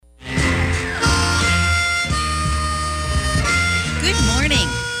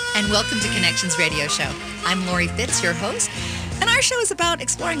welcome to Connections Radio Show. I'm Lori Fitz, your host, and our show is about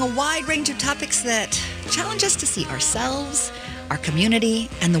exploring a wide range of topics that challenge us to see ourselves, our community,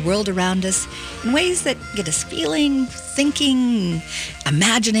 and the world around us in ways that get us feeling, thinking,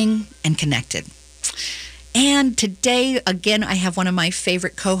 imagining, and connected. And today, again, I have one of my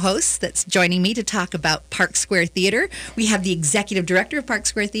favorite co-hosts that's joining me to talk about Park Square Theater. We have the Executive Director of Park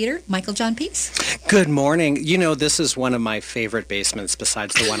Square Theater, Michael John Peace. Good morning. You know, this is one of my favorite basements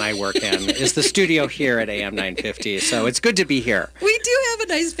besides the one I work in, is the studio here at AM 950. So it's good to be here. We do have a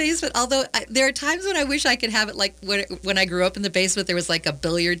nice basement, although there are times when I wish I could have it like when I grew up in the basement, there was like a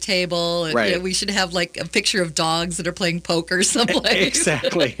billiard table. And, right. You know, we should have like a picture of dogs that are playing poker someplace.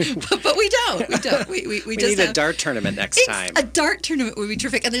 Exactly. but we don't. We need a dart tournament next time. A dart tournament would be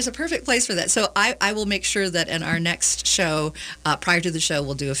terrific, and there's a perfect place for that. So I will make sure that in our next show, prior to the show,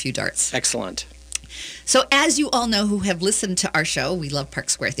 we'll do a few darts. Excellent. So as you all know who have listened to our show, we love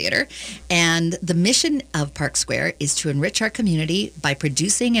Park Square Theater. And the mission of Park Square is to enrich our community by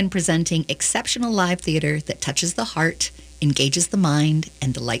producing and presenting exceptional live theater that touches the heart, engages the mind,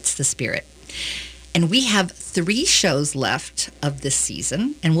 and delights the spirit. And we have 3 shows left of this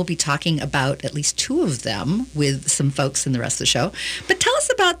season, and we'll be talking about at least 2 of them with some folks in the rest of the show. But tell us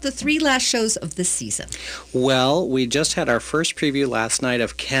about the 3 last shows of this season. Well, we just had our first preview last night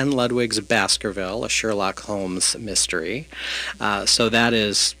of Ken Ludwig's Baskerville, a Sherlock Holmes mystery. So that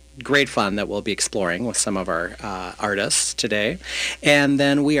is great fun that we'll be exploring with some of our artists today. And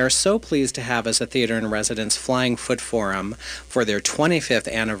then we are so pleased to have as a theater in residence Flying Foot Forum for their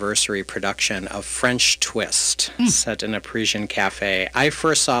 25th anniversary production of French Twist, set in a Parisian cafe. I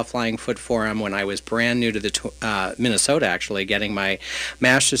first saw Flying Foot Forum when I was brand new to the Minnesota, actually, getting my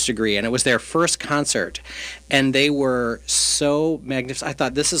master's degree, and it was their first concert. And they were so magnificent. I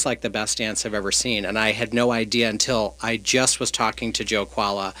thought, this is like the best dance I've ever seen. And I had no idea until I just was talking to Joe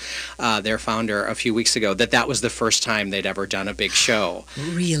Quala, their founder, a few weeks ago, that was the first time they'd ever done a big show.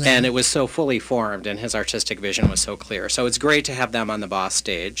 Really? And it was so fully formed, and his artistic vision was so clear. So it's great to have them on the Boss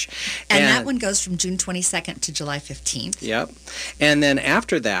stage. And that one goes from June 22nd to July 15th. Yep. And then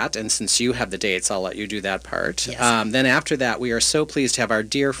after that, and since you have the dates, I'll let you do that part. Yes. Then after that, we are so pleased to have our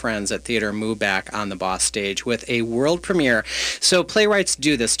dear friends at Theater Mooback on the Boss stage with a world premiere. So playwrights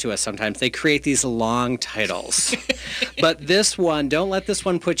do this to us sometimes. They create these long titles. But this one, don't let this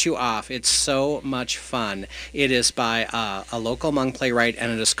one put you off. It's so much fun. It is by a local Hmong playwright,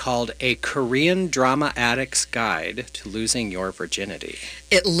 and it is called A Korean Drama Addict's Guide to Losing Your Virginity.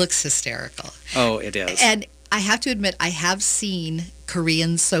 It looks hysterical. Oh, it is. And I have to admit, I have seen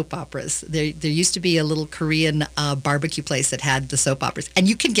Korean soap operas. There used to be a little Korean barbecue place that had the soap operas, and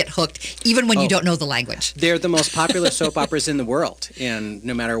you can get hooked even when you don't know the language. They're the most popular soap operas in the world, and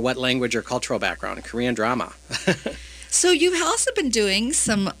no matter what language or cultural background, Korean drama. So you've also been doing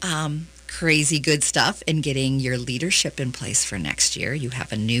some crazy good stuff in getting your leadership in place for next year. You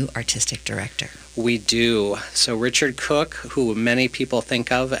have a new artistic director. We do. So Richard Cook, who many people think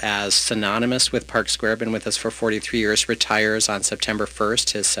of as synonymous with Park Square, been with us for 43 years, retires on September 1st,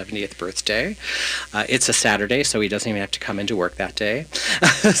 his 70th birthday. It's a Saturday, so he doesn't even have to come into work that day.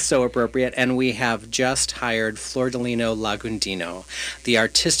 So appropriate. And we have just hired Flordelino Lagundino, the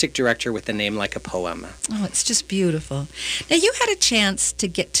artistic director with a name like a poem. Oh, it's just beautiful. Now, you had a chance to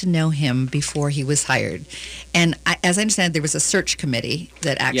get to know him before he was hired. And as I understand, there was a search committee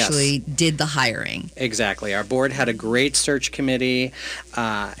that actually did the hiring. Exactly. Our board had a great search committee,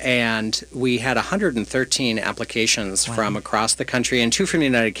 and we had 113 applications from across the country and 2 from the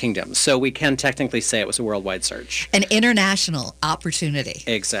United Kingdom. So we can technically say it was a worldwide search. An international opportunity.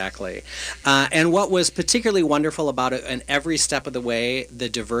 Exactly. And what was particularly wonderful about it, in every step of the way, the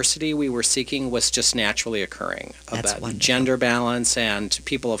diversity we were seeking was just naturally occurring. That's about wonderful. Gender balance and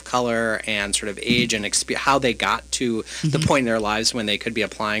people of color and sort of age and how they got to the point in their lives when they could be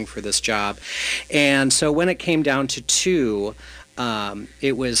applying for this job. And so when it came down to 2,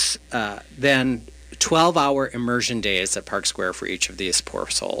 it was then 12-hour immersion days at Park Square for each of these poor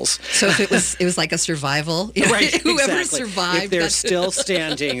souls. So if it was like a survival, right? Whoever Exactly. survived. If they're still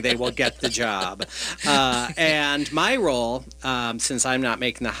standing, they will get the job. And my role, since I'm not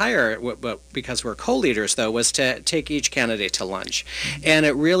making the hire, but because we're co-leaders, though, was to take each candidate to lunch. And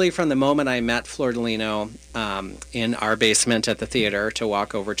it really, from the moment I met Flordelino in our basement at the theater to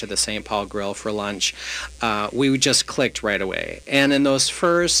walk over to the St. Paul Grill for lunch, we just clicked right away. And in those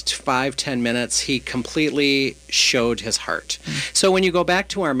first 5-10 minutes, he completely showed his heart. So when you go back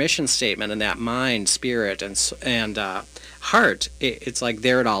to our mission statement and that mind, spirit, and heart, it's like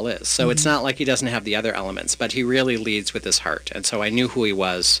there it all is. So it's not like he doesn't have the other elements, but he really leads with his heart. And so I knew who he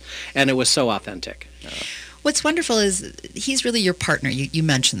was, and it was so authentic. What's wonderful is he's really your partner. You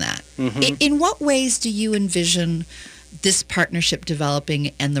mentioned that. Mm-hmm. In what ways do you envision this partnership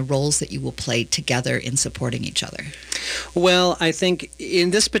developing and the roles that you will play together in supporting each other? Well, I think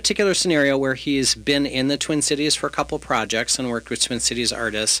in this particular scenario where he's been in the Twin Cities for a couple projects and worked with Twin Cities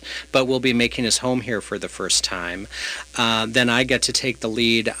artists, but will be making his home here for the first time, then I get to take the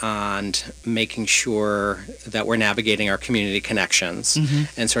lead on making sure that we're navigating our community connections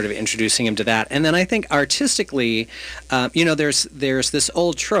and sort of introducing him to that. And then I think artistically, there's this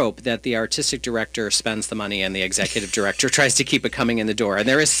old trope that the artistic director spends the money and the executive director tries to keep it coming in the door. And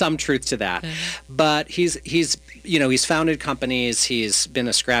there is some truth to that. But he's founded companies. He's been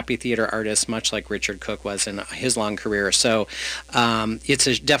a scrappy theater artist, much like Richard Cook was in his long career. So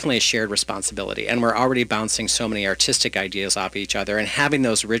it's definitely a shared responsibility. And we're already bouncing so many artistic ideas off each other and having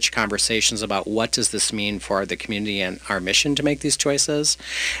those rich conversations about what does this mean for the community and our mission to make these choices.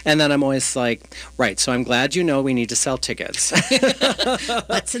 And then I'm always like, right, so I'm glad we need to sell tickets.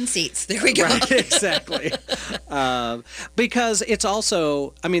 Butts and seats. There we go. Right, exactly. Because it's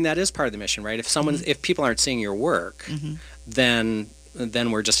also, that is part of the mission, right? If people aren't seeing your work, then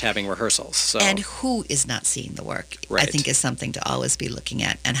we're just having rehearsals. So. And who is not seeing the work, right. I think is something to always be looking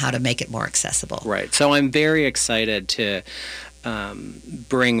at and how to make it more accessible. Right. So I'm very excited to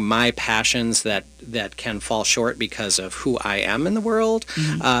bring my passions that can fall short because of who I am in the world,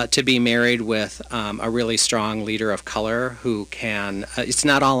 to be married with a really strong leader of color who can, it's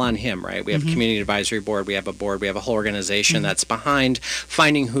not all on him, right? We have a community advisory board, we have a board, we have a whole organization that's behind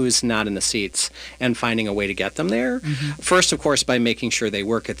finding who's not in the seats and finding a way to get them there. First, of course, by making sure they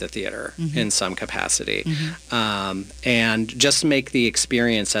work at the theater in some capacity, and just make the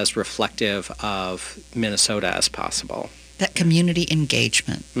experience as reflective of Minnesota as possible. That community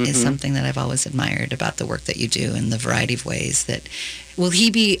engagement is something that I've always admired about the work that you do in the variety of ways that... Will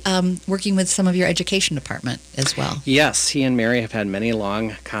he be working with some of your education department as well? Yes, he and Mary have had many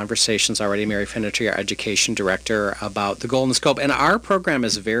long conversations already, Mary Finnerty, our education director, about the Golden Scope. And our program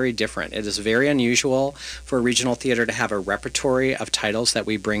is very different. It is very unusual for a regional theater to have a repertory of titles that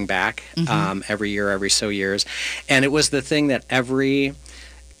we bring back every year, every so years. And it was the thing that every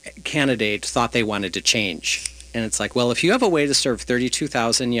candidate thought they wanted to change. And it's like, well, if you have a way to serve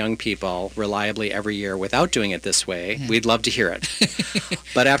 32,000 young people reliably every year without doing it this way, we'd love to hear it.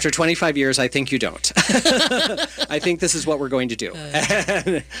 But after 25 years, I think you don't. I think this is what we're going to do.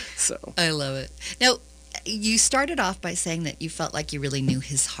 So I love it. Now, you started off by saying that you felt like you really knew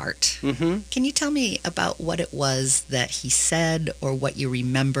his heart. Can you tell me about what it was that he said or what you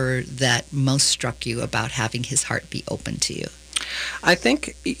remember that most struck you about having his heart be open to you? I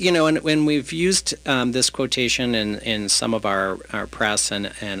think, when we've used this quotation in some of our press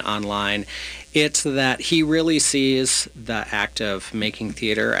and online, it's that he really sees the act of making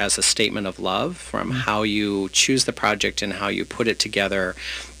theater as a statement of love, from how you choose the project and how you put it together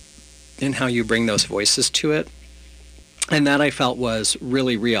and how you bring those voices to it. And that I felt was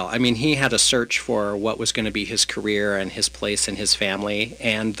really real. He had a search for what was going to be his career and his place in his family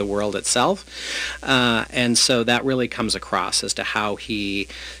and the world itself. And so that really comes across as to how he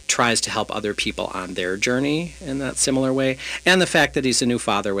tries to help other people on their journey in that similar way. And the fact that he's a new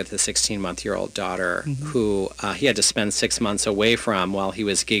father with a 16-month-old daughter who he had to spend 6 months away from while he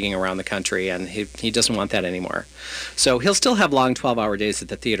was gigging around the country, and he doesn't want that anymore. So he'll still have long 12-hour days at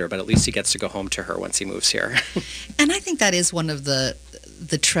the theater, but at least he gets to go home to her once he moves here. And I think that is one of the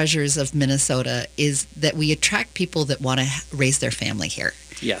treasures of Minnesota, is that we attract people that want to raise their family here.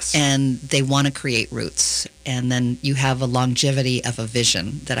 Yes. And they want to create roots. And then you have a longevity of a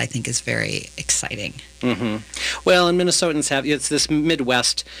vision that I think is very exciting. Well, and Minnesotans it's this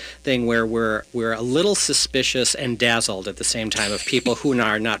Midwest thing where we're a little suspicious and dazzled at the same time of people who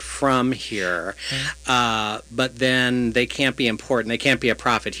are not from here, but then they can't be important. They can't be a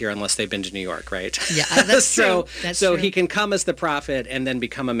prophet here unless they've been to New York, right? Yeah, that's true. That's so true. He can come as the prophet and then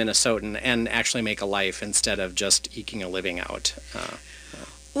become a Minnesotan and actually make a life instead of just eking a living out.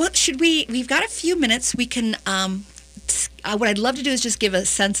 Well, we've got a few minutes. We can, what I'd love to do is just give a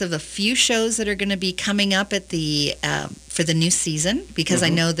sense of a few shows that are going to be coming up at the, for the new season, because I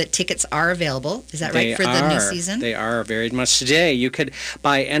know that tickets are available. Is that right, for the new season? They are very much today. You could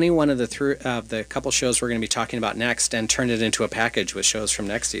buy any one of the couple shows we're going to be talking about next and turn it into a package with shows from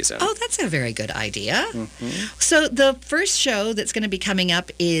next season. Oh, that's a very good idea. So the first show that's going to be coming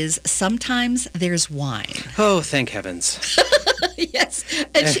up is Sometimes There's Wine. Oh, thank heavens. Yes.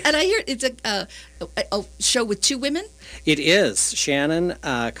 And I hear it's a show with two women. It is Shannon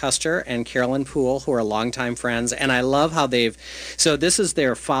Custer and Carolyn Poole, who are longtime friends, and I love how so this is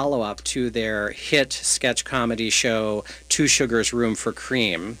their follow-up to their hit sketch comedy show, Two Sugars, Room for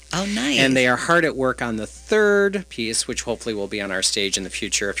Cream. Oh, nice. And they are hard at work on the third piece, which hopefully will be on our stage in the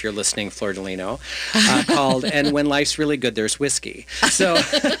future if you're listening, Fleur de Lino, called And When Life's Really Good, There's Whiskey. So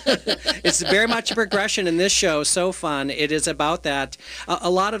it's very much a progression in this show, so fun. It is about that. A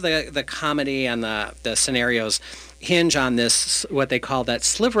lot of the comedy and the scenarios hinge on this, what they call that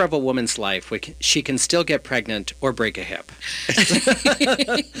sliver of a woman's life, which she can still get pregnant or break a hip.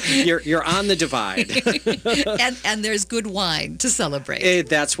 You're on the divide. and there's good wine to celebrate.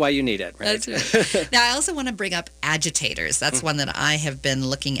 That's why you need it, right? That's right. Now, I also want to bring up Agitators. That's one that I have been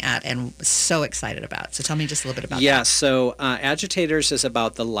looking at and so excited about. So tell me just a little bit about that. Yes, so Agitators is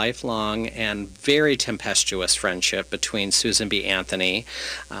about the lifelong and very tempestuous friendship between Susan B. Anthony,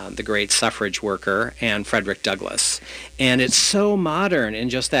 the great suffrage worker, and Frederick Douglass. And it's so modern in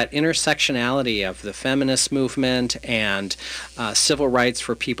just that intersectionality of the feminist movement and civil rights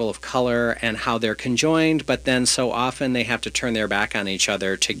for people of color and how they're conjoined, but then so often they have to turn their back on each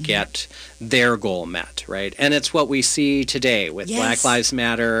other to get their goal met, right? And it's what we see today with Black Lives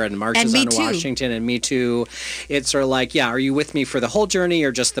Matter and marches on Washington and Me Too. It's sort of like, are you with me for the whole journey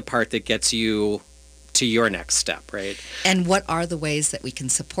or just the part that gets you to your next step, right? And what are the ways that we can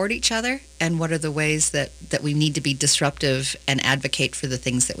support each other, and what are the ways that we need to be disruptive and advocate for the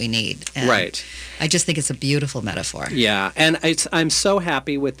things that we need? And right. I just think it's a beautiful metaphor. Yeah, and I'm so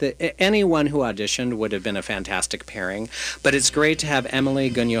happy with anyone who auditioned would have been a fantastic pairing, but it's great to have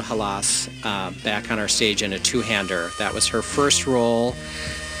Emily Gunyo-Halas back on our stage in a two-hander. That was her first role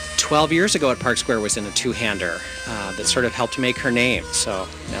 12 years ago at Park Square, was in a two-hander that sort of helped make her name. So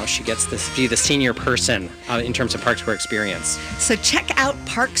now she gets to be the senior person in terms of Park Square experience. So check out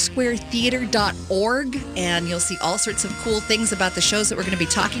parksquaretheater.org, and you'll see all sorts of cool things about the shows that we're going to be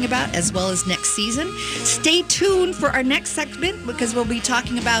talking about, as well as next season. Stay tuned for our next segment, because we'll be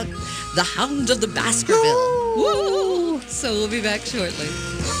talking about the Hound of the Baskerville. Woo! So we'll be back shortly.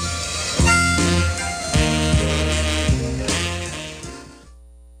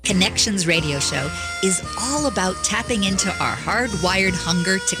 Connections Radio Show is all about tapping into our hardwired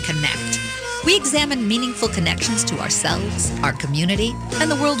hunger to connect. We examine meaningful connections to ourselves, our community, and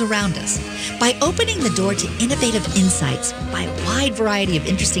the world around us. By opening the door to innovative insights by a wide variety of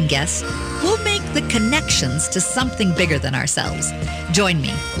interesting guests, we'll make the connections to something bigger than ourselves. Join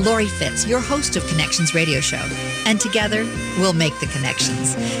me, Lori Fitz, your host of Connections Radio Show, and together we'll make the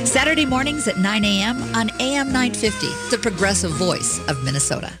connections. Saturday mornings at 9 a.m. on AM 950, the progressive voice of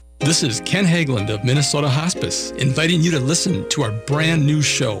Minnesota. This is Ken Hageland of Minnesota Hospice, inviting you to listen to our brand new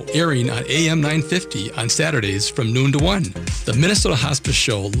show airing on AM 950 on Saturdays from noon to 1. The Minnesota Hospice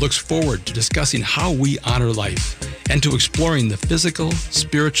Show looks forward to discussing how we honor life and to exploring the physical,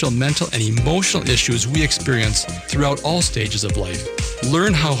 spiritual, mental, and emotional issues we experience throughout all stages of life.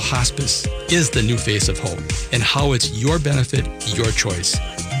 Learn how hospice is the new face of hope and how it's your benefit, your choice.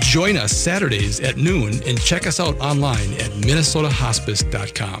 Join us Saturdays at noon and check us out online at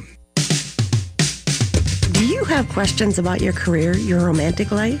minnesotahospice.com. Do you have questions about your career, your romantic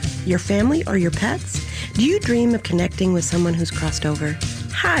life, your family, or your pets? Do you dream of connecting with someone who's crossed over?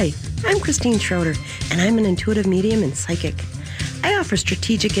 Hi, I'm Christine Schroeder, and I'm an intuitive medium and psychic. I offer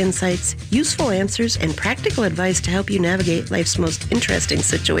strategic insights, useful answers, and practical advice to help you navigate life's most interesting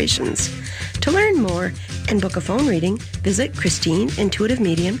situations. To learn more and book a phone reading, visit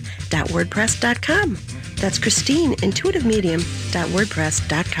ChristineIntuitiveMedium.wordpress.com. That's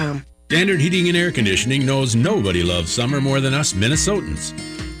ChristineIntuitiveMedium.wordpress.com. Standard Heating and Air Conditioning knows nobody loves summer more than us Minnesotans.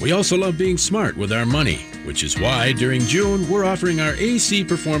 We also love being smart with our money, which is why during June we're offering our AC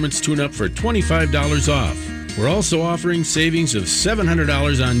Performance Tune-Up for $25 off. We're also offering savings of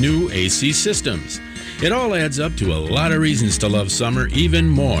 $700 on new AC systems. It all adds up to a lot of reasons to love summer even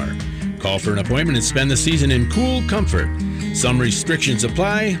more. Call for an appointment and spend the season in cool comfort. Some restrictions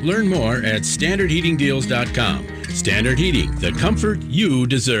apply. Learn more at StandardHeatingDeals.com. Standard Heating, the comfort you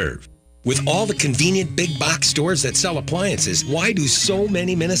deserve. With all the convenient big box stores that sell appliances, why do so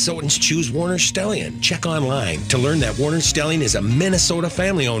many Minnesotans choose Warner Stellian? Check online to learn that Warner Stellian is a Minnesota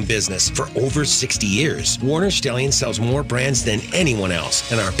family-owned business for over 60 years. Warner Stellian sells more brands than anyone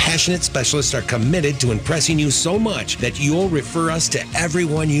else, and our passionate specialists are committed to impressing you so much that you'll refer us to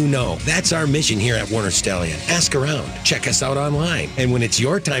everyone you know. That's our mission here at Warner Stellian. Ask around, check us out online, and when it's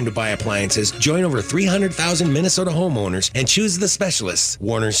your time to buy appliances, join over 300,000 Minnesota homeowners and choose the specialists,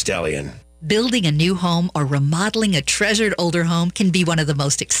 Warner Stellian. Building a new home or remodeling a treasured older home can be one of the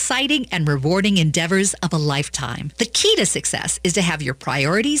most exciting and rewarding endeavors of a lifetime. The key to success is to have your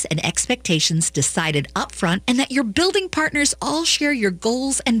priorities and expectations decided up front and that your building partners all share your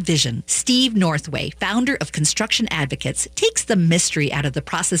goals and vision. Steve Northway, founder of Construction Advocates, takes the mystery out of the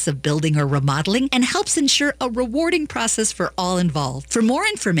process of building or remodeling and helps ensure a rewarding process for all involved. For more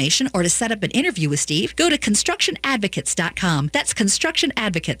information or to set up an interview with Steve, go to constructionadvocates.com. That's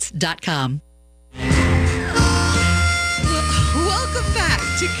constructionadvocates.com. Welcome back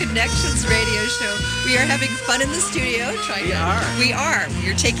to Connections Radio Show. We are having fun in the studio. We are.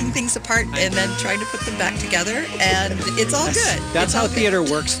 You're taking things apart and then trying to put them back together, and it's all good. That's how theater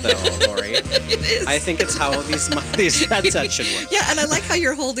works, though, Lori. It is. I think it's how these headsets should work. Yeah, and I like how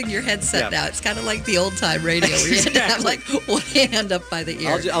you're holding your headset now. It's kind of like the old-time radio where you have like one hand up by the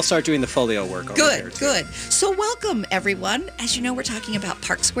ear. I'll start doing the folio work over here, too. Good. So welcome, everyone. As you know, we're talking about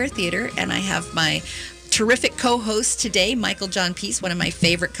Park Square Theater, and I have my terrific co-host today, Michael John Peace, one of my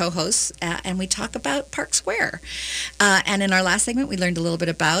favorite co-hosts, and we talk about Park Square. And in our last segment, we learned a little bit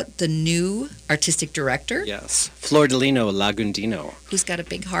about the new artistic director. Yes, Flordelino Lagundino. Who's got a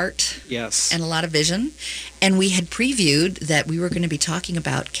big heart. Yes. And a lot of vision. And we had previewed that we were going to be talking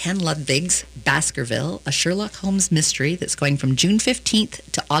about Ken Ludwig's Baskerville, a Sherlock Holmes mystery that's going from June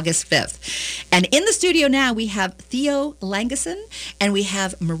 15th to August 5th. And in the studio now, we have Theo Langeson and we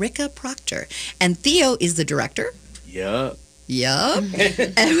have Marika Proctor. And Theo is the director. Yup.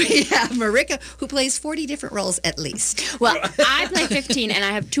 And we have Marika, who plays 40 different roles at least. Well, I play 15, and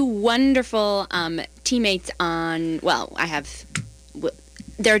I have two wonderful teammates on,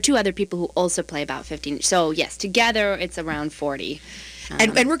 there are two other people who also play about 15. So, yes, together it's around 40.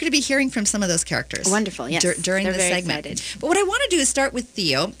 And we're going to be hearing from some of those characters. Wonderful, yes. During They're this very segment. excited. But what I want to do is start with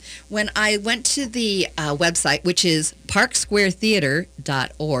Theo. When I went to the website, which is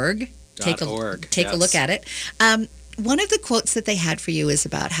parksquaretheater.org, take a look at it. One of the quotes that they had for you is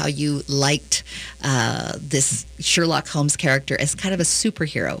about how you liked this Sherlock Holmes character as kind of a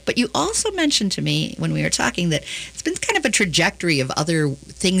superhero. But you also mentioned to me when we were talking that it's been kind of a trajectory of other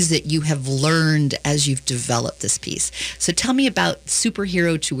things that you have learned as you've developed this piece. So tell me about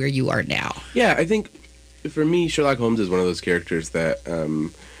superhero to where you are now. Yeah, I think for me, Sherlock Holmes is one of those characters that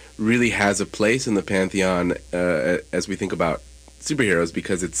really has a place in the pantheon as we think about superheroes,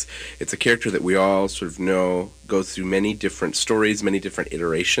 because it's a character that we all sort of know goes through many different stories, many different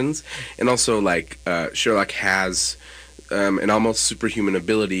iterations, and also like Sherlock has an almost superhuman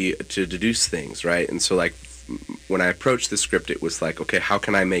ability to deduce things, right? And so like when I approached the script, it was like, okay, how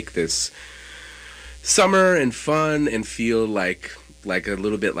can I make this summer and fun and feel like a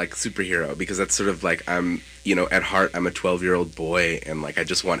little bit like superhero? Because that's sort of like at heart I'm a 12-year-old boy, and like I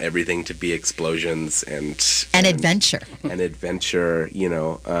just want everything to be explosions and adventure.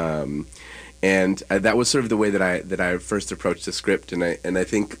 And that was sort of the way that I first approached the script, and I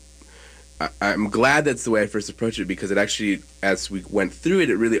think I'm glad that's the way I first approached it, because it actually, as we went through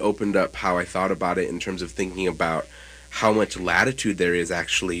it, it really opened up how I thought about it in terms of thinking about how much latitude there is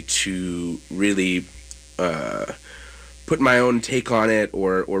actually to really put my own take on it,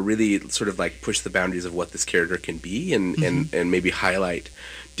 or really sort of like push the boundaries of what this character can be, and maybe highlight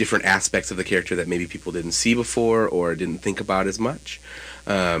different aspects of the character that maybe people didn't see before or didn't think about as much.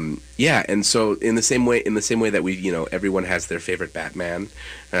 And so in the same way that we, everyone has their favorite Batman,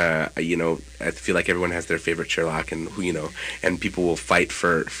 I feel like everyone has their favorite Sherlock, and and people will fight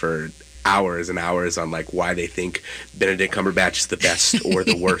for hours and hours on like why they think Benedict Cumberbatch is the best or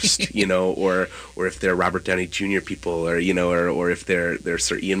the worst, or if they're Robert Downey Jr. people, or or if they're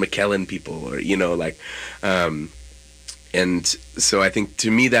Sir Ian McKellen people, or and so I think to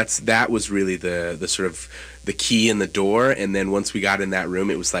me that was really the sort of the key in the door. And then once we got in that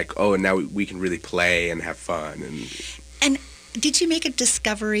room, it was like, oh, and now we can really play and have fun. And did you make a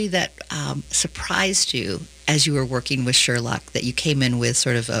discovery that surprised you as you were working with Sherlock, that you came in with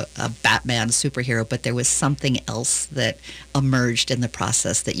sort of a Batman superhero, but there was something else that emerged in the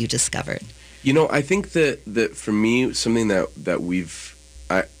process that you discovered? I think that for me, something that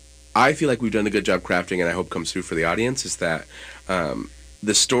I feel like we've done a good job crafting, and I hope comes through for the audience, is that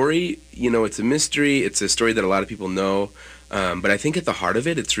the story, it's a mystery. It's a story that a lot of people know. But I think at the heart of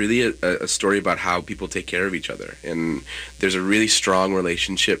it, it's really a story about how people take care of each other. And there's a really strong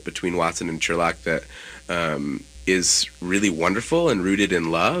relationship between Watson and Sherlock that is really wonderful and rooted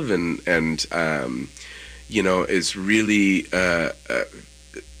in love, and is really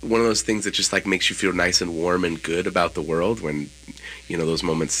one of those things that just like makes you feel nice and warm and good about the world when, those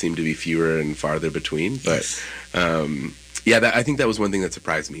moments seem to be fewer and farther between. But I think that was one thing that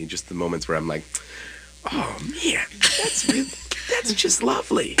surprised me, just the moments where I'm like, oh man, That's just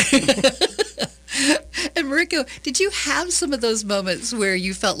lovely. And Mariko, did you have some of those moments where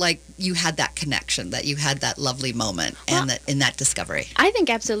you felt like you had that connection, that you had that lovely moment and that in that discovery? I think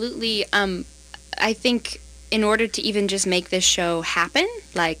absolutely. I think in order to even just make this show happen,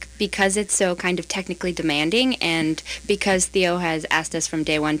 like because it's so kind of technically demanding and because Theo has asked us from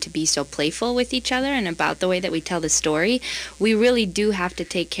day one to be so playful with each other and about the way that we tell the story, we really do have to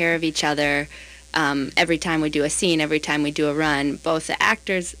take care of each other every time we do a scene, every time we do a run, both the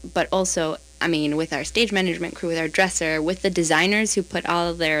actors, but also, I mean, with our stage management crew, with our dresser, with the designers who put all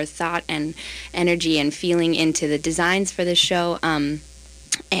of their thought and energy and feeling into the designs for the show,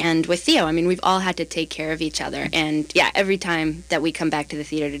 and with Theo. I mean, we've all had to take care of each other. And yeah, every time that we come back to the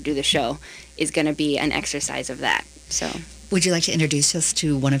theater to do the show is going to be an exercise of that. So, would you like to introduce us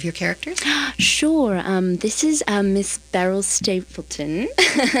to one of your characters? Sure. This is Miss Beryl Stapleton,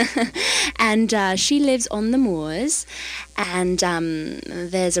 and she lives on the moors, and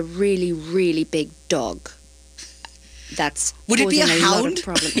there's a really, really big dog. That's would it be a causing hound? lot of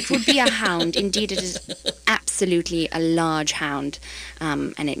problem. It would be a hound. Indeed, it is absolutely a large hound,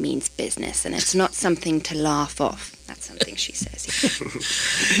 and it means business, and it's not something to laugh off. That's something she says.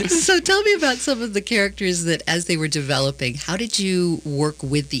 So tell me about some of the characters that, as they were developing, how did you work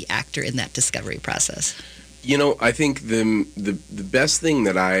with the actor in that discovery process? You know, I think the best thing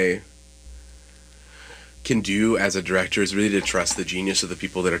that I can do as a director is really to trust the genius of the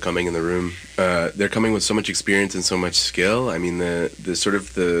people that are coming in the room. They're coming with so much experience and so much skill. I mean, the sort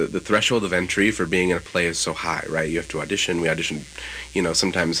of the threshold of entry for being in a play is so high, right? You have to audition. We audition, you know,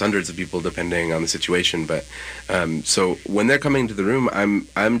 sometimes hundreds of people depending on the situation. But so when they're coming into the room,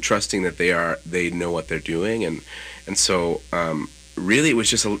 I'm trusting that they know what they're doing, and so really it was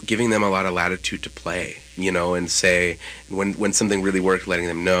just giving them a lot of latitude to play, you know, and say when something really worked, letting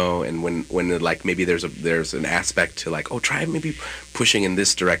them know, and when like maybe there's an aspect to like, oh, try maybe pushing in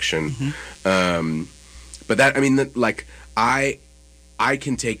this direction. Mm-hmm. But that, I mean, like I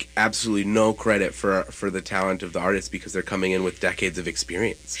can take absolutely no credit for the talent of the artists because they're coming in with decades of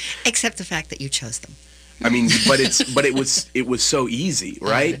experience. Except the fact that you chose them. I mean, but it was so easy,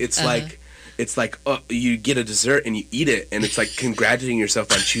 right? It's like you get a dessert and you eat it, and it's like congratulating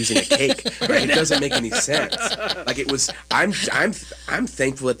yourself on choosing a cake. Right? It doesn't make any sense. Like it was. I'm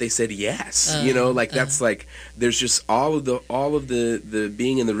thankful that they said yes. You know, like that's like there's just all of the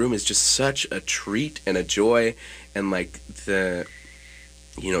being in the room is just such a treat and a joy, and like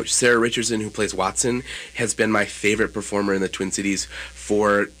you know, Sarah Richardson, who plays Watson, has been my favorite performer in the Twin Cities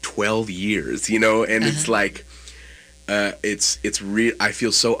for 12 years. You know, and it's like. It's real. I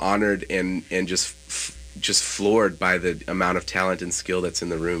feel so honored and just floored by the amount of talent and skill that's in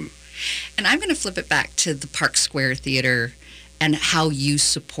the room. And I'm going to flip it back to the Park Square Theater and how you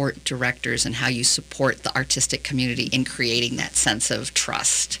support directors and how you support the artistic community in creating that sense of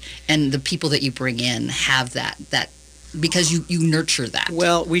trust, and the people that you bring in have that because you nurture that.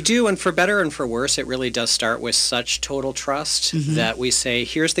 Well, we do, and for better and for worse, it really does start with such total trust that we say,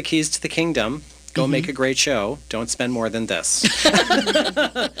 here's the keys to the kingdom. Go make a great show. Don't spend more than this.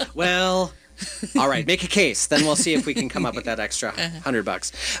 Well, all right, make a case. Then we'll see if we can come up with that extra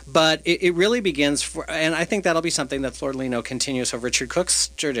 $100. But it really begins and I think that'll be something that Flor de Lino continues of Richard Cook's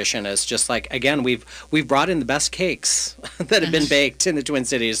tradition, is just like, again, we've brought in the best cakes that have been baked in the Twin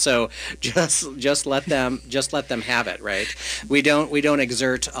Cities. So just let them have it, right? We don't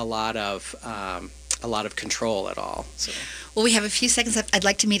exert a lot of control at all. So. Well, we have a few seconds left. I'd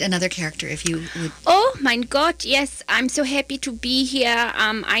like to meet another character, if you would. Oh, mein Gott, yes. I'm so happy to be here.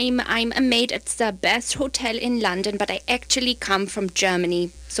 I'm a maid at the best hotel in London, but I actually come from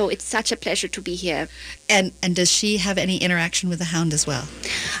Germany. So it's such a pleasure to be here. And does she have any interaction with the hound as well?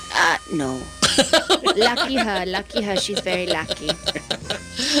 No. Lucky her. She's very lucky.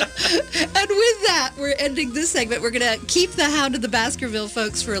 And with that, we're ending this segment. We're going to keep the Hound of the Baskerville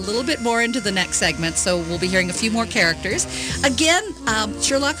folks for a little bit more into the next segment, so we'll be hearing a few more characters. Again,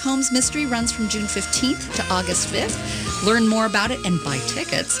 Sherlock Holmes Mystery runs from June 15th to August 5th. Learn more about it and buy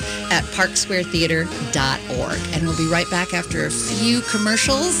tickets at parksquaretheater.org. And we'll be right back after a few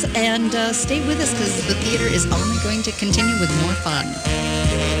commercials, and stay with us because the theater is only going to continue with more fun.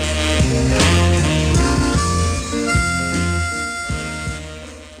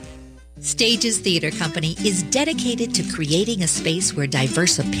 Stages Theater Company is dedicated to creating a space where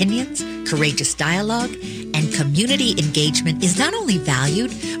diverse opinions, courageous dialogue, and community engagement is not only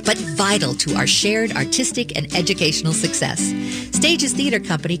valued, but vital to our shared artistic and educational success. Stages Theater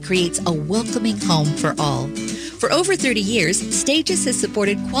Company creates a welcoming home for all. For over 30 years, Stages has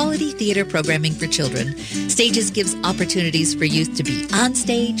supported quality theater programming for children. Stages gives opportunities for youth to be on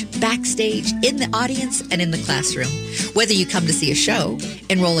stage, backstage, in the audience, and in the classroom. Whether you come to see a show,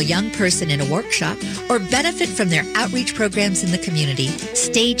 enroll a young person in a workshop, or benefit from their outreach programs in the community,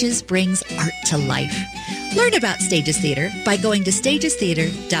 Stages brings art to life. Learn about Stages Theater by going to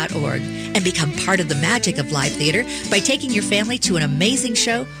stagestheater.org and become part of the magic of live theater by taking your family to an amazing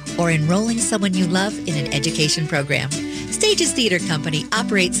show or enrolling someone you love in an education program. Stages Theater Company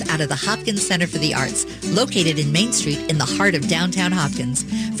operates out of the Hopkins Center for the Arts, located in Main Street in the heart of downtown Hopkins.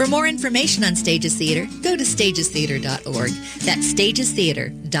 For more information on Stages Theater, go to stagestheater.org. That's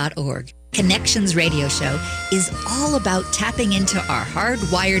stagestheater.org. Connections Radio Show is all about tapping into our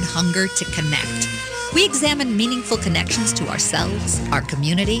hardwired hunger to connect. We examine meaningful connections to ourselves, our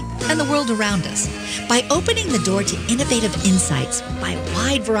community, and the world around us. By opening the door to innovative insights by a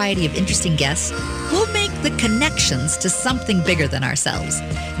wide variety of interesting guests, we'll make the connections to something bigger than ourselves.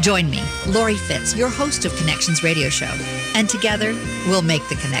 Join me, Lori Fitz, your host of Connections Radio Show, and together we'll make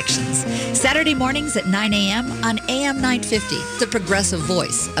the connections. Saturday mornings at 9 a.m. on AM 950, the progressive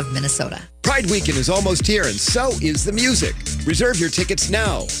voice of Minnesota. Pride Weekend is almost here, and so is the music. Reserve your tickets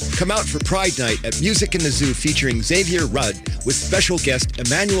now. Come out for Pride Night at Music in the Zoo featuring Xavier Rudd with special guest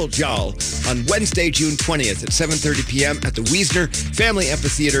Emmanuel Jal on Wednesday, June 20th at 7:30 p.m. at the Wiesner Family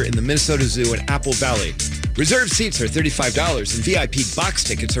Amphitheater in the Minnesota Zoo in Apple Valley. Reserved seats are $35 and VIP box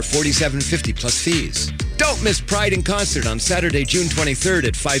tickets are $47.50 plus fees. Don't miss Pride in concert on Saturday, June 23rd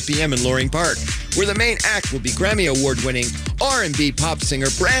at 5 p.m. in Loring Park, where the main act will be Grammy Award-winning R&B pop singer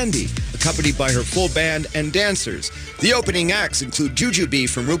Brandy, accompanied by her full band and dancers. The opening acts include Jujubee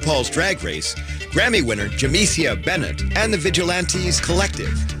from RuPaul's Drag Race, Grammy winner Jamesia Bennett, and the Vigilantes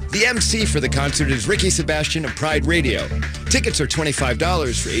Collective. The MC for the concert is Ricky Sebastian of Pride Radio. Tickets are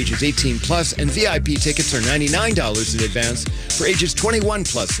 $25 for ages 18 plus, and VIP tickets are $99 in advance for ages 21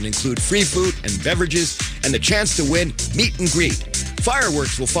 plus, and include free food and beverages and the chance to win meet and greet.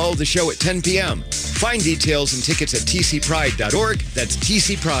 Fireworks will follow the show at 10 p.m. Find details and tickets at tcpride.org. That's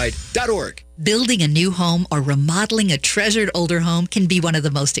tcpride.org. Building a new home or remodeling a treasured older home can be one of the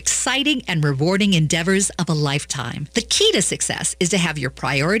most exciting and rewarding endeavors of a lifetime. The key to success is to have your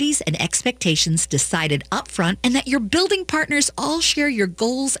priorities and expectations decided up front and that your building partners all share your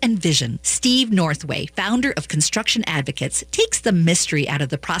goals and vision. Steve Northway, founder of Construction Advocates, takes the mystery out of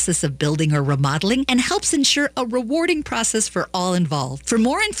the process of building or remodeling and helps ensure a rewarding process for all involved. For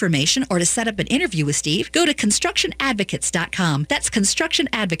more information or to set up an interview with Steve, go to constructionadvocates.com. That's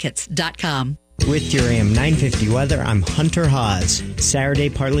constructionadvocates.com. With your AM 950 weather, I'm Hunter Hawes.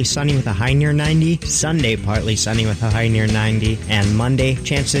 Saturday, partly sunny with a high near 90. Sunday, partly sunny with a high near 90. And Monday,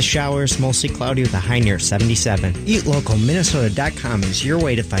 chances showers, mostly cloudy with a high near 77. EatLocalMinnesota.com is your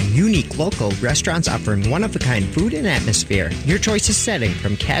way to find unique local restaurants offering one-of-a-kind food and atmosphere. Your choice is setting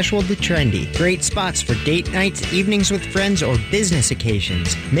from casual to trendy. Great spots for date nights, evenings with friends, or business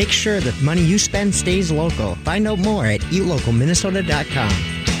occasions. Make sure the money you spend stays local. Find out more at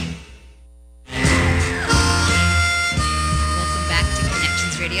EatLocalMinnesota.com.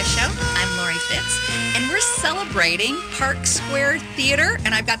 Celebrating Park Square Theater,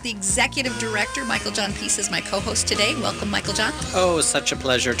 and I've got the executive director, Michael John Peace, as my co-host today. Welcome, Michael John. Oh, such a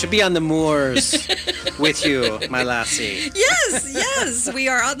pleasure to be on the moors with you, my lassie. Yes, we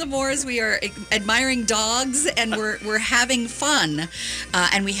are on the moors. We are admiring dogs, and we're having fun.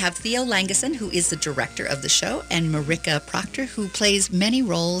 And we have Theo Langeson, who is the director of the show, and Marika Proctor, who plays many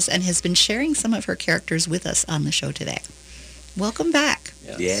roles and has been sharing some of her characters with us on the show today. Welcome back.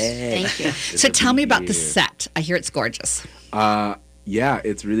 Yes. Yeah. Thank you. So tell me about the set. I hear it's gorgeous. Yeah,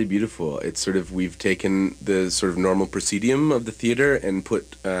 it's really beautiful. It's sort of, we've taken the sort of normal proscenium of the theater and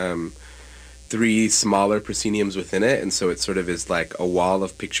put 3 smaller prosceniums within it, and so it sort of is like a wall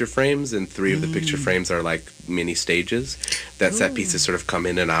of picture frames, and 3 of the picture frames are like mini stages that set pieces sort of come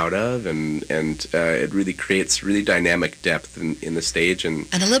in and out of, and it really creates really dynamic depth in the stage, and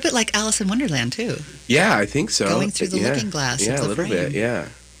a little bit like Alice in Wonderland too. Yeah, I think so. Going through the looking glass. Yeah, of the a little frame. bit. Yeah.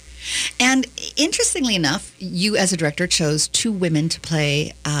 And interestingly enough, you as a director chose 2 women to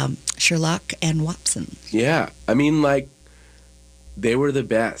play Sherlock and Watson. Yeah, I mean, like, they were the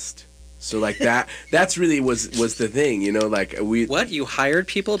best. So like that's really was the thing, you know, like What, you hired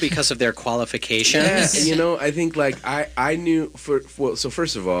people because of their qualifications? Yeah, you know, I think like I knew so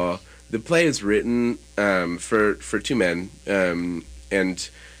first of all, the play is written for 2 men, and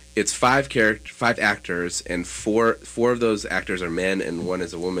it's 5 actors, and 4 of those actors are men and 1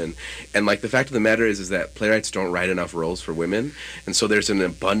 is a woman. And like the fact of the matter is that playwrights don't write enough roles for women, and so there's an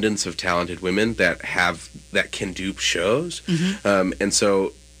abundance of talented women that can do shows, and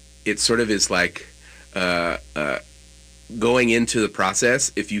so it sort of is like going into the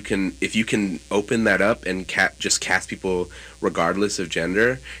process, if you can open that up and just cast people regardless of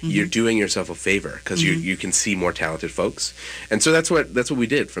gender, you're doing yourself a favor, because you can see more talented folks. And so that's what we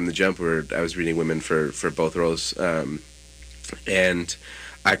did from the jump. Where I was reading women for both roles, and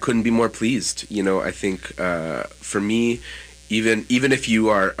I couldn't be more pleased. I think for me, even if you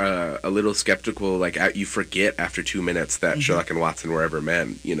are a little skeptical, like you forget after 2 minutes that Sherlock and Watson were ever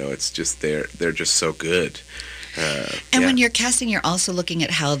men. It's just they're just so good. And when you're casting, you're also looking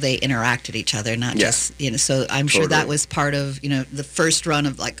at how they interact with each other, not just, so I'm sure that was part of, the first run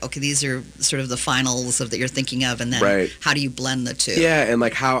of like, okay, these are sort of the finals that you're thinking of, and then how do you blend the two? Yeah, and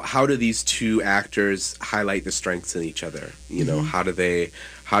like how do these two actors highlight the strengths in each other? How do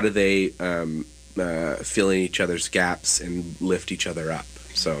they fill in each other's gaps and lift each other up?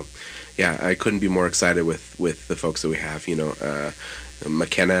 So, yeah, I couldn't be more excited with the folks that we have,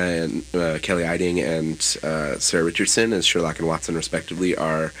 McKenna and Kelly Eiding and Sarah Richardson as Sherlock and Watson respectively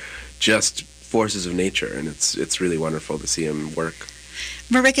are just forces of nature, and it's really wonderful to see them work.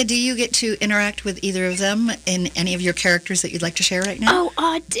 Marika, do you get to interact with either of them in any of your characters that you'd like to share right now? Oh,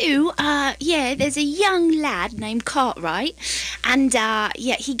 I do. There's a young lad named Cartwright, and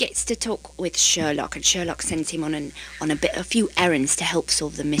he gets to talk with Sherlock, and Sherlock sends him on a few errands to help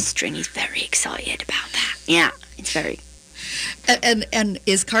solve the mystery, and he's very excited about that. Yeah, it's very. And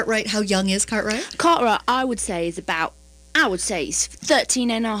is Cartwright, how young is Cartwright? Cartwright, I would say he's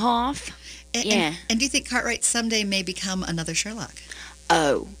 13 and a half. And do you think Cartwright someday may become another Sherlock?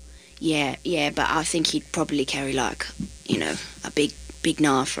 Oh, yeah, but I think he'd probably carry a big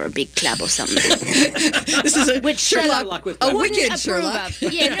knife or a big club or something. This is a Sherlock with a wicked Sherlock.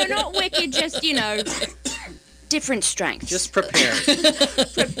 Yeah, no, not wicked, just, different strengths. Just prepared.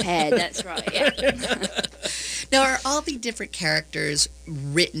 Prepared, that's right, yeah. Now, are all the different characters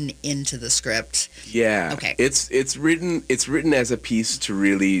written into the script? Yeah. Okay. It's written as a piece to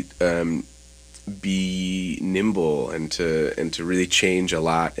really be nimble and to really change a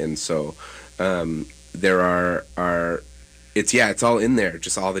lot, and so there it's all in there,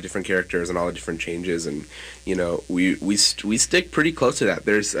 just all the different characters and all the different changes, and we stick pretty close to that.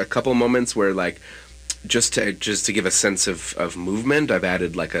 There's a couple moments where like just to give a sense of movement, I've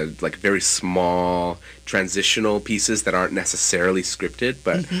added like very small transitional pieces that aren't necessarily scripted,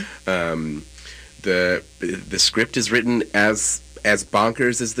 but the script is written as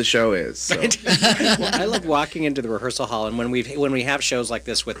bonkers as the show is. So. Well, I love walking into the rehearsal hall, and when we have shows like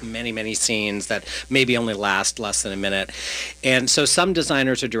this with many scenes that maybe only last less than a minute, and so some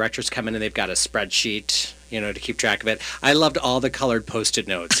designers or directors come in and they've got a spreadsheet, to keep track of it. I loved all the colored Post-it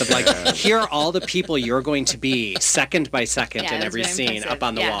notes of like, here are all the people you're going to be second by second in every scene impressive. Up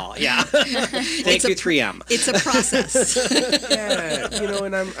on the wall. Yeah. Thank you, 3M. It's a process. Yeah,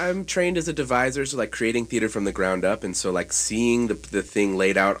 and I'm trained as a deviser, so like creating theater from the ground up, and so like seeing the thing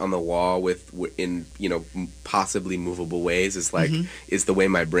laid out on the wall in possibly movable ways is like is the way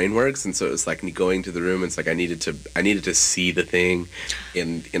my brain works, and so it's like me going to the room, and it's like I needed to see the thing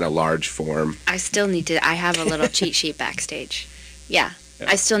in a large form. I still need to. I have a little cheat sheet backstage. Yeah.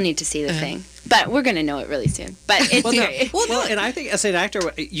 I still need to see the thing. But we're going to know it really soon. But it's well, and I think as an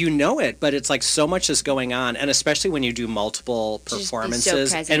actor, you know it, but it's like so much is going on, and especially when you do multiple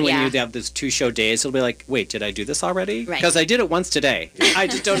performances, and when you have those 2-show days, it'll be like, wait, did I do this already? Right. Because I did it once today. I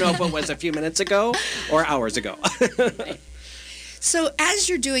just don't know if it was a few minutes ago or hours ago. Right. So as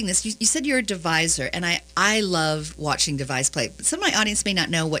you're doing this, you said you're a deviser, and I love watching devise play. But some of my audience may not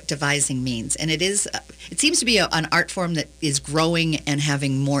know what devising means, and it seems to be an art form that is growing and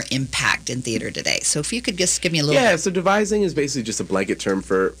having more impact in theater today. So if you could just give me a little bit. So devising is basically just a blanket term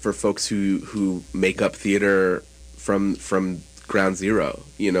for folks who make up theater from ground zero,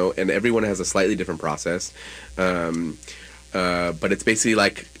 and everyone has a slightly different process. But it's basically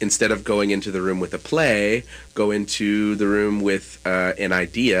like, instead of going into the room with a play, go into the room with an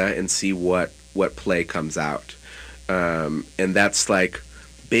idea and see what play comes out. And that's like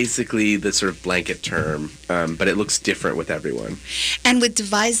basically the sort of blanket term, but it looks different with everyone. And with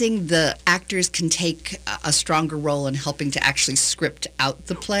devising, the actors can take a stronger role in helping to actually script out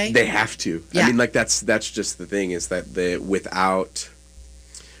the play? They have to. Yeah. I mean, like that's just the thing, is that without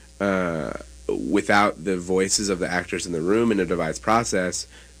the voices of the actors in the room in a devised process,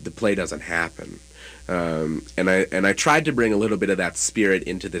 the play doesn't happen. And I tried to bring a little bit of that spirit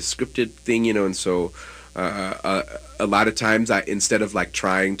into this scripted thing, and so a lot of times instead of like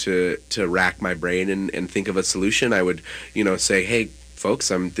trying to rack my brain and think of a solution, I would say, hey folks,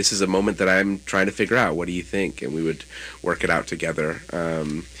 this is a moment that I'm trying to figure out, what do you think? And we would work it out together.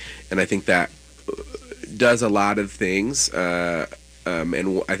 And I think that does a lot of things.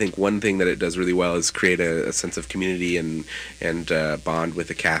 I think one thing that it does really well is create a sense of community and bond with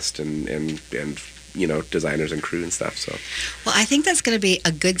the cast and designers and crew and stuff. So, well, I think that's going to be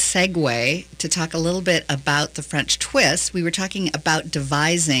a good segue to talk a little bit about the French twist. We were talking about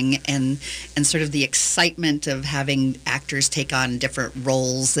devising and sort of the excitement of having actors take on different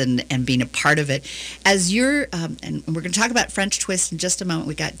roles and being a part of it. As you're, and we're going to talk about French twist in just a moment.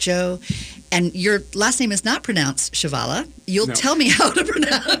 We got Joe, and your last name is not pronounced Chavala. You'll tell me how to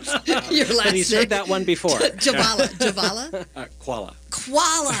pronounce your last name. But he's heard that one before. Javala? Kuala.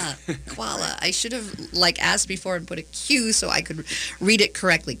 Kuala. I should have asked before and put a Q so I could read it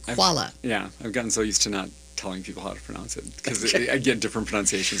correctly. Kuala. I've gotten so used to not telling people how to pronounce it because I get different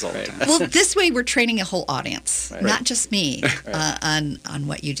pronunciations all the time. Well, this way we're training a whole audience, not just me, on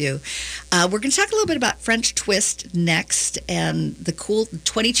what you do. We're going to talk a little bit about French Twist next and the cool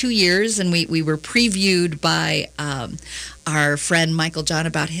 22 years, and we were previewed by our friend Michael John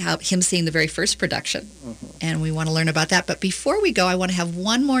about him seeing the very first production, and we want to learn about that. But before we go, I want to have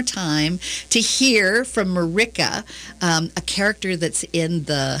one more time to hear from Marika, a character that's in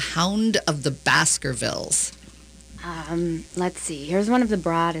The Hound of the Baskervilles. Let's see. Here's one of the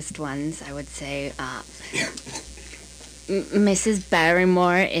broadest ones, I would say. Mrs.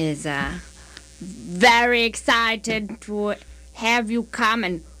 Barrymore is very excited to have you come,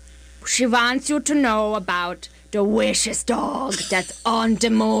 and she wants you to know about the vicious dog that's on the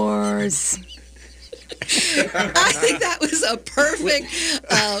moors. I think that was a perfect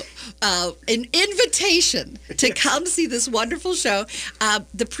an invitation to come see this wonderful show.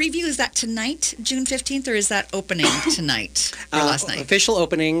 The preview, is that tonight, June 15th, or is that opening tonight or last night? Official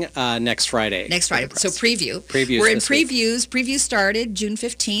opening next Friday. Next Friday. So preview. Previews. We're in previews. Preview started June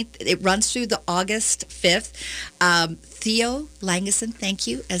 15th. It runs through the August 5th. Theo Langeson, thank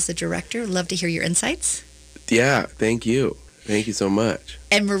you as the director. Love to hear your insights. Yeah, thank you. Thank you so much.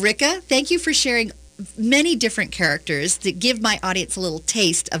 And Marika, thank you for sharing many different characters that give my audience a little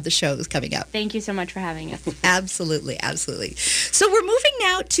taste of the show that's coming up. Thank you so much for having us. Absolutely. So we're moving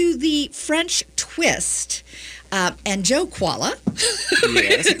now to the French twist. And Joe Kuala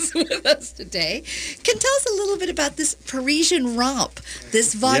is with us today. Can tell us a little bit about this Parisian romp,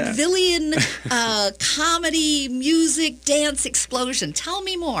 this vaudevillian comedy, music, dance explosion. Tell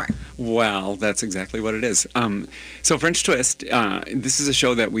me more. Well, that's exactly what it is. So French Twist, this is a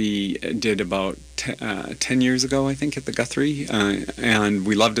show that we did about 10 years ago, I think, at the Guthrie. And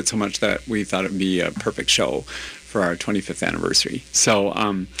we loved it so much that we thought it would be a perfect show for our 25th anniversary. So,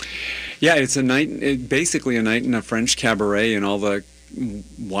 it's basically a night in a French cabaret and all the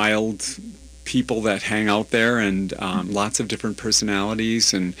wild people that hang out there and lots of different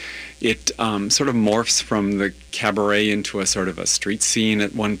personalities, and it sort of morphs from the cabaret into a sort of a street scene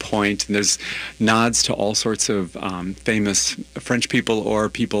at one point, and there's nods to all sorts of famous French people or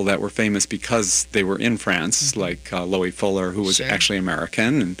people that were famous because they were in France, like Loie Fuller, who was actually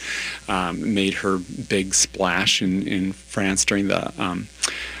American and made her big splash in France during the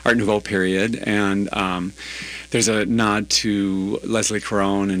Art Nouveau period, and there's a nod to Leslie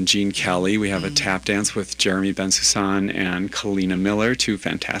Caron and Gene Kelly. We have a tap dance with Jeremy Bensoussan and Kalina Miller, two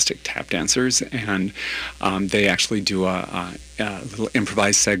fantastic tap dancers, and they actually do a little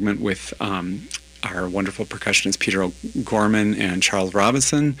improvised segment with our wonderful percussionists Peter O'Gorman and Charles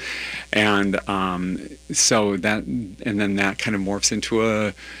Robinson, and so that, and then that kind of morphs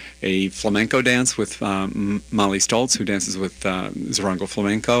into a flamenco dance with Molly Stoltz, who dances with Zarango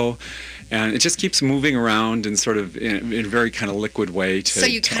Flamenco. And it just keeps moving around in sort of in a very kind of liquid way. So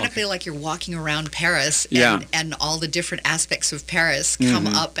you kind of feel like you're walking around Paris, and all the different aspects of Paris come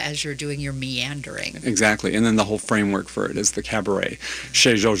up as you're doing your meandering. Exactly. And then the whole framework for it is the cabaret,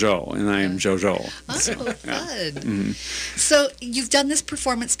 Chez Jojo, and I am Jojo. Oh, so, fun. So you've done this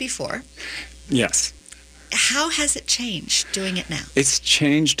performance before. Yes. How has it changed doing it now? It's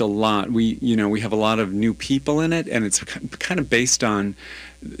changed a lot. We have a lot of new people in it, and it's kind of based on,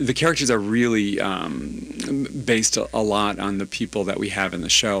 the characters are really based a lot on the people that we have in the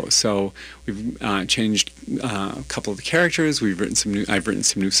show. So we've changed a couple of the characters. I've written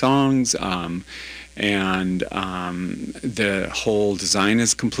some new songs, and the whole design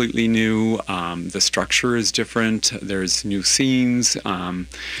is completely new. The structure is different. There's new scenes.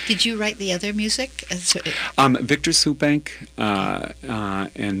 Did you write the other music? Victor Supank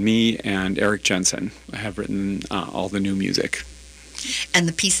and me and Eric Jensen have written all the new music. And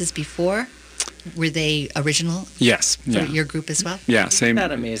the pieces before? were they original Yes. for Yeah. your group as well? Yeah. Same. Isn't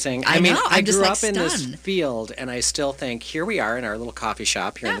that amazing? I mean, know, I I'm just, grew like, up in this stunned. field, and I still think, here we are in our little coffee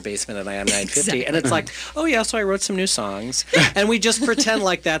shop here in the basement at IM 950, Exactly. and it's like, oh yeah, so I wrote some new songs, and we just pretend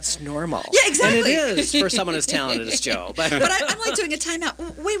like that's normal. Yeah, exactly. And it is for someone as talented as Joe. But But I'm like doing a timeout.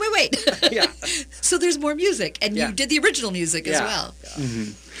 Wait. yeah, So there's more music, and Yeah. you did the original music as Yeah. well.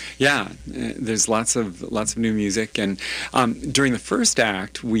 Yeah, there's lots of new music, and during the first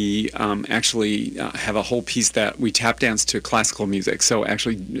act, we actually have a whole piece that we tap dance to classical music. So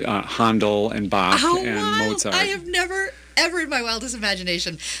actually, Handel and Bach How and wild! Mozart. I have never, ever in my wildest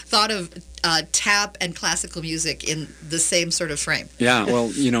imagination thought of tap and classical music in the same sort of frame. Yeah,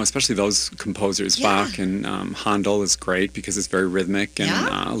 well, especially those composers, Yeah. Bach and Handel is great because it's very rhythmic and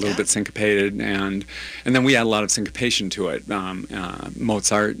a little bit syncopated, and then we add a lot of syncopation to it.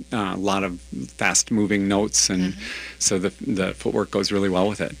 Mozart, a lot of fast-moving notes, and so the footwork goes really well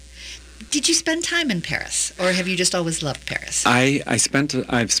with it. Did you spend time in Paris, or have you just always loved Paris? I've spent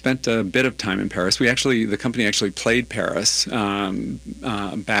a bit of time in Paris. The company actually played Paris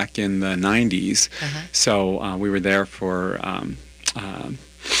back in the 90s. So we were there for a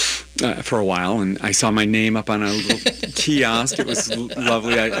while, and I saw my name up on a little kiosk. It was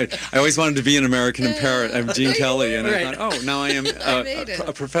lovely. I always wanted to be an American in Paris. I'm Gene Kelly, and I thought, oh, now I am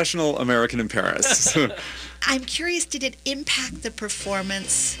a professional American in Paris. I'm curious, did it impact the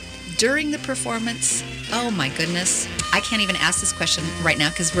performance? During the performance, oh my goodness. I can't even ask this question right now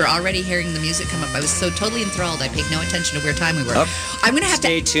because we're already hearing the music come up. I was so totally enthralled. I paid no attention to where time we were. I'm going to have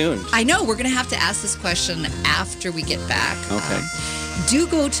stay tuned. I know. We're going to have to ask this question after we get back. Okay. Do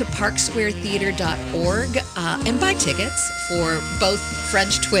go to parksquaretheater.org and buy tickets for both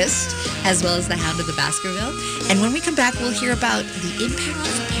French Twist as well as The Hound of the Baskerville. And when we come back, we'll hear about the impact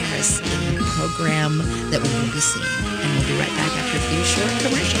of Paris in the program that we will be seeing. And we'll be right back after a few short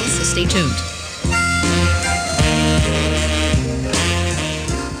commercials, so stay tuned.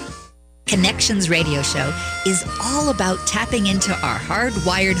 Connections Radio Show is all about tapping into our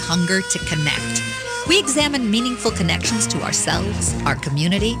hardwired hunger to connect. We examine meaningful connections to ourselves, our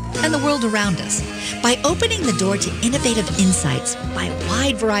community, and the world around us. By opening the door to innovative insights by a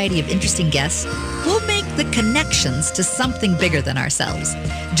wide variety of interesting guests, we'll make the connections to something bigger than ourselves.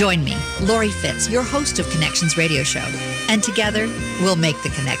 Join me, Lori Fitz, your host of Connections Radio Show, and together we'll make the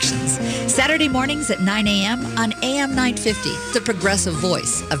connections. Saturday mornings at 9 a.m. on AM 950, the progressive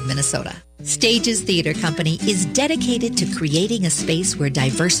voice of Minnesota. Stages Theater Company is dedicated to creating a space where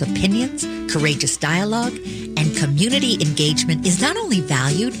diverse opinions, courageous dialogue, and community engagement is not only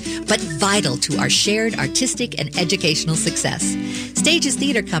valued, but vital to our shared artistic and educational success. Stages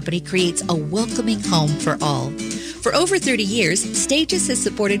Theater Company creates a welcoming home for all. For over 30 years, Stages has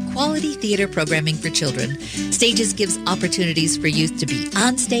supported quality theater programming for children. Stages gives opportunities for youth to be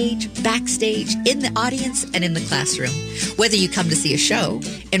on stage, backstage, in the audience, and in the classroom. Whether you come to see a show,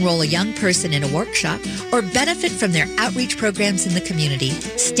 enroll a young person in a workshop, or benefit from their outreach programs in the community,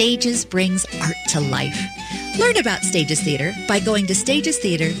 Stages brings art to life. Learn about Stages Theater by going to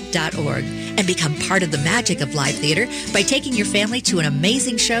stagestheater.org and become part of the magic of live theater by taking your family to an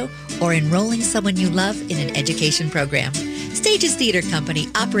amazing show or enrolling someone you love in an education program. Stages Theater Company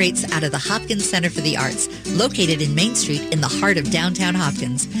operates out of the Hopkins Center for the Arts, located in Main Street in the heart of downtown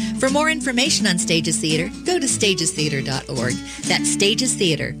Hopkins. For more information on Stages Theater, go to stagestheater.org. That's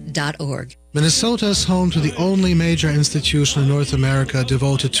stagestheater.org. Minnesota is home to the only major institution in North America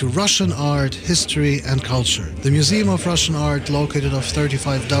devoted to Russian art, history, and culture. The Museum of Russian Art, located off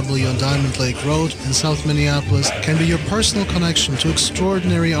 35W on Diamond Lake Road in South Minneapolis, can be your personal connection to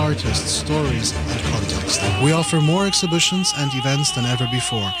extraordinary artists, stories, and context. We offer more exhibitions and events than ever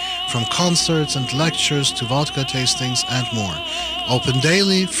before, from concerts and lectures to vodka tastings and more. Open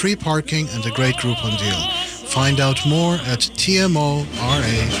daily, free parking, and a great Groupon deal. Find out more at tmora.org.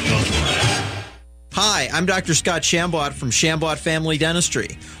 Hi, I'm Dr. Scott Shambot from Shambot Family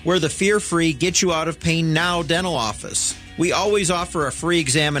Dentistry. We're the fear-free, get-you-out-of-pain-now dental office. We always offer a free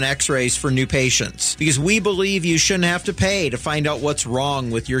exam and x-rays for new patients because we believe you shouldn't have to pay to find out what's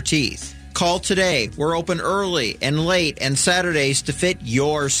wrong with your teeth. Call today. We're open early and late and Saturdays to fit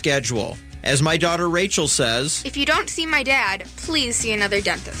your schedule. As my daughter Rachel says, if you don't see my dad, please see another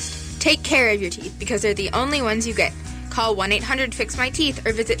dentist. Take care of your teeth because they're the only ones you get. Call 1-800-FIX-MY-TEETH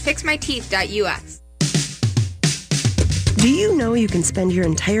or visit fixmyteeth.us. Do you know you can spend your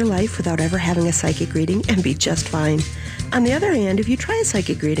entire life without ever having a psychic reading and be just fine? On the other hand, if you try a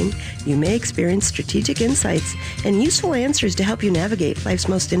psychic reading, you may experience strategic insights and useful answers to help you navigate life's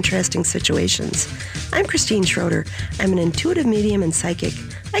most interesting situations. I'm Christine Schroeder. I'm an intuitive medium and psychic.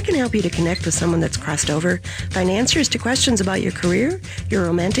 I can help you to connect with someone that's crossed over, find answers to questions about your career, your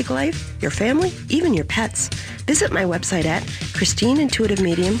romantic life, your family, even your pets. Visit my website at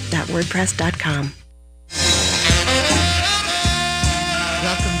christineintuitivemedium.wordpress.com.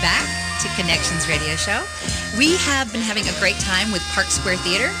 Welcome back to Connections Radio Show. We have been having a great time with Park Square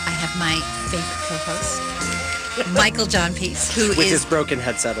Theater. I have my favorite co-host, Michael John Peace, who with is his broken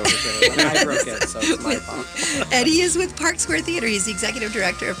headset over here. I broke it, so it's my fault. And he is with Park Square Theater. He's the executive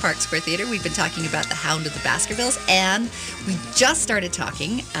director of Park Square Theater. We've been talking about The Hound of the Baskervilles, and we just started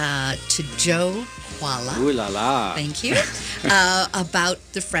talking to Joe Koala. Ooh la la. Thank you. About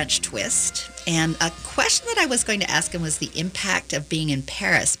the French twist. And a question that I was going to ask him was the impact of being in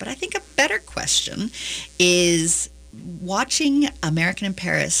Paris. But I think a better question is, watching American in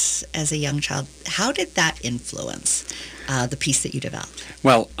Paris as a young child, how did that influence the piece that you developed?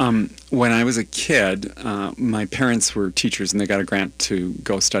 Well, when I was a kid, my parents were teachers, and they got a grant to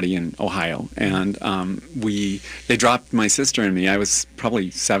go study in Ohio. And they dropped my sister and me. I was probably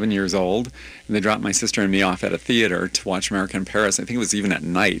 7 years old, and they dropped my sister and me off at a theater to watch American in Paris. I think it was even at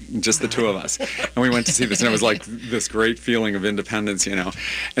night, just the two of us. And we went to see this, and it was like this great feeling of independence, and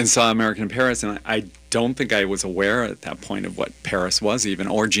saw American in Paris. And I don't think I was aware at that point of what Paris was even,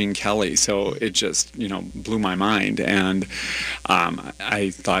 or Gene Kelly. So it just, blew my mind. And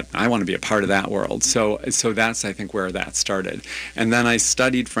I thought, I want to be a part of that world. So that's, I think, where that started. And then I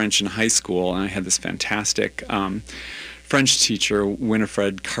studied French in high school, and I had this fantastic French teacher,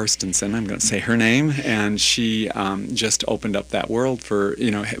 Winifred Carstensen, I'm going to say her name, and she just opened up that world for,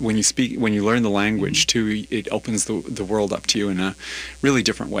 when you learn the language too, it opens the world up to you in a really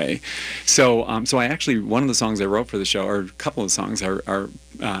different way. So I actually, one of the songs I wrote for the show, or a couple of songs, are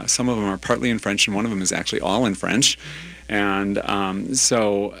some of them are partly in French, and one of them is actually all in French. And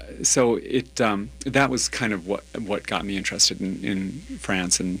so that was kind of what got me interested in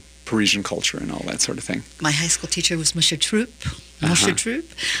France and Parisian culture and all that sort of thing. My high school teacher was Monsieur Troupe.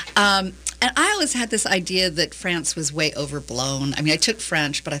 And I always had this idea that France was way overblown. I mean, I took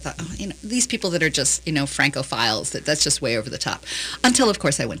French, but I thought, these people that are just, Francophiles, that's just way over the top. Until, of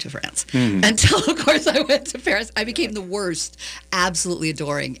course, I went to France. Until, of course, I went to Paris. I became the worst, absolutely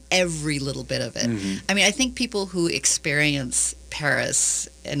adoring every little bit of it. I mean, I think people who experience Paris,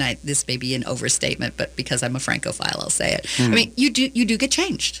 and this may be an overstatement, but because I'm a Francophile, I'll say it. I mean, you do get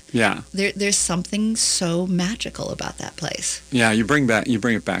changed. Yeah. There's something so magical about that place. Yeah, you bring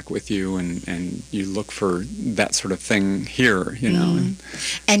it back with you, and you look for that sort of thing here,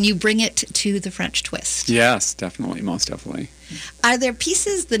 And you bring it to the French twist. Yes, definitely, most definitely. Are there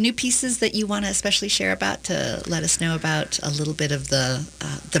the new pieces that you want to especially share about, to let us know about a little bit of the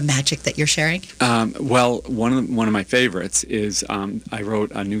magic that you're sharing? Well, one of my favorites is I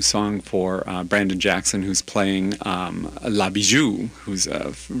wrote a new song for Brandon Jackson, who's playing La Bijou, who's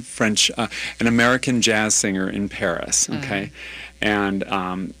a French, an American jazz singer in Paris. Okay. And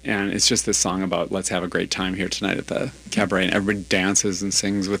it's just this song about let's have a great time here tonight at the cabaret, and everybody dances and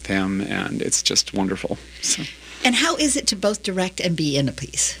sings with him, and it's just wonderful. So. And how is it to both direct and be in a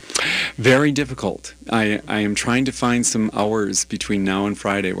piece? Very difficult. I am trying to find some hours between now and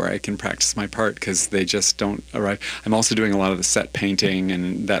Friday where I can practice my part, because they just don't arrive. I'm also doing a lot of the set painting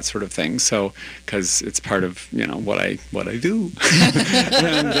and that sort of thing, so because it's part of what I do,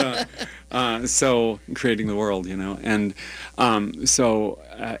 and so creating the world, and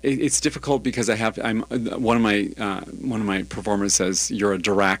it's difficult because one of my performers says you're a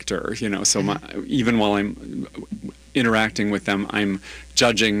director, so even while I'm interacting with them, I'm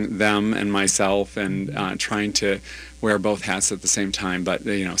judging them and myself, and trying to wear both hats at the same time. But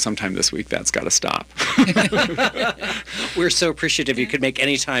sometime this week that's got to stop. We're so appreciative you could make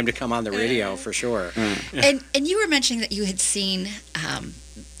any time to come on the radio, for sure. And you were mentioning that you had seen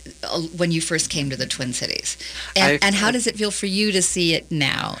when you first came to the Twin Cities, and how does it feel for you to see it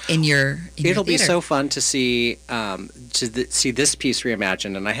now in your It'll be theater? so fun to see see this piece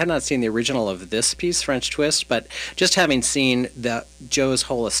reimagined, and I had not seen the original of this piece, French Twist, but just having seen Joe's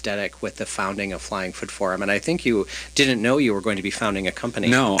whole aesthetic with the founding of Flying Foot Forum, and I think you didn't know you were going to be founding a company.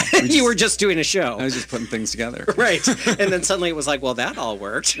 No. You were just doing a show. I was just putting things together. Right. And then suddenly it was like, well, that all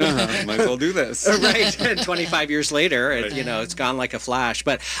worked. Might as well do this. Right. And 25 years later, it's gone like a flash.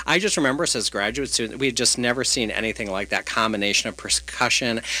 But I just remember us as graduate students, we had just never seen anything like that combination of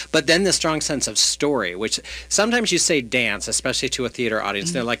percussion, but then the strong sense of story, which sometimes you say dance, especially to a theater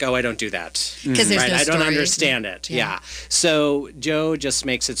audience, they're like, oh, I don't do that. Because there's no I don't story. understand it. Yeah. So Joe just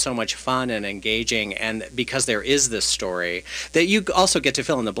makes it so much fun and engaging, and because there is this story that you also get to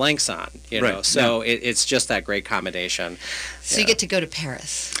fill in the blanks on, you know. Right. So it's just that great combination. So you get to go to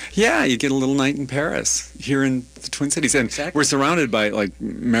Paris. Yeah, you get a little night in Paris here in the Twin Cities, and we're surrounded by like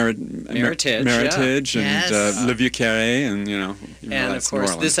Meritage and Yes. Le Vieux Carré, and And of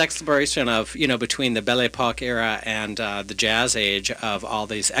course, this exploration of, between the Belle Epoque era and the Jazz Age of all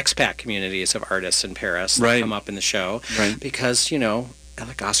these expat communities of artists in Paris that come up in the show. Right. Because,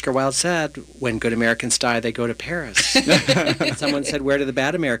 like Oscar Wilde said, when good Americans die, they go to Paris. Someone said, where do the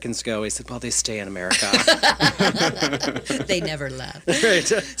bad Americans go? He said, well, they stay in America. They never left. Right.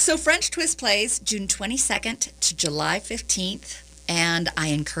 So French Twist plays June 22nd to July 15th. And I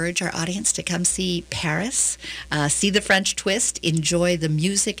encourage our audience to come see Paris, see the French Twist, enjoy the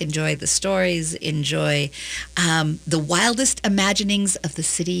music, enjoy the stories, enjoy the wildest imaginings of the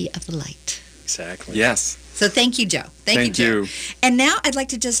City of the Light. Exactly. Yes. So thank you, Joe. Thank you, you. Joe. And now I'd like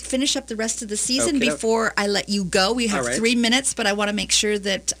to just finish up the rest of the season Okay. before I let you go. We have All right. 3 minutes, but I want to make sure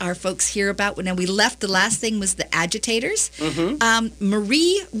that our folks hear about when we left. The last thing was the Agitators.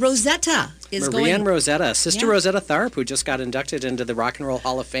 Marie Rosetta is Marie going. and Rosetta, Sister Yeah. Rosetta Tharpe, who just got inducted into the Rock and Roll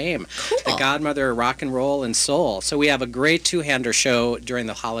Hall of Fame, the godmother of rock and roll and soul. So we have a great two-hander show during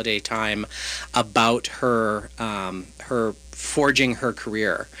the holiday time about her, her forging her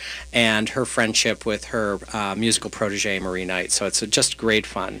career and her friendship with her musical protege Marie Knight. So it's just great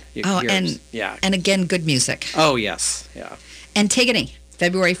fun. And again, good music. Oh yes, yeah. Antigone,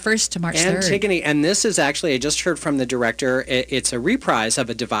 February 1st to March 3rd. Antigone, and this is actually, I just heard from the director, it's a reprise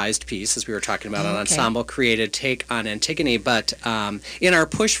of a devised piece, as we were talking about, an ensemble created take on Antigone, but in our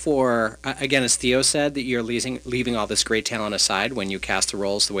push for, again, as Theo said, that you're leaving all this great talent aside when you cast the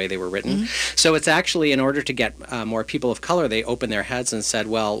roles the way they were written. So it's actually, in order to get more people of color, they opened their heads and said,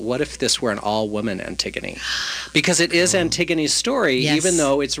 well, what if this were an all-woman Antigone? Because it is Antigone's story, even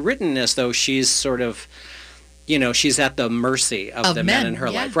though it's written as though she's sort of, she's at the mercy of the men in her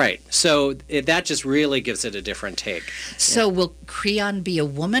life. Right. So that just really gives it a different take. So will Creon be a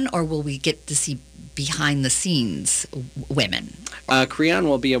woman, or will we get to see behind the scenes women? Creon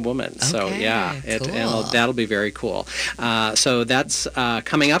will be a woman. So yeah, cool. that'll be very cool. So that's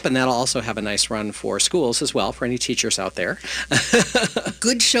coming up, and that'll also have a nice run for schools as well, for any teachers out there.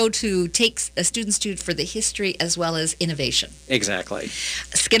 Good show to take students to for the history as well as innovation. Exactly.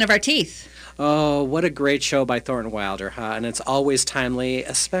 Skin of Our Teeth. Oh, what a great show by Thornton Wilder, huh? And it's always timely,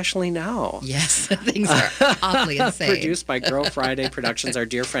 especially now. Yes, things are awfully insane. Produced by Girl Friday Productions, our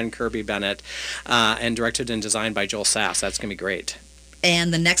dear friend Kirby Bennett, and directed and designed by Joel Sass. That's going to be great.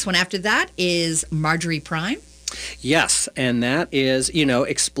 And the next one after that is Marjorie Prime. Yes, and that is,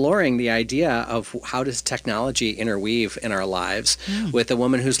 exploring the idea of how does technology interweave in our lives with a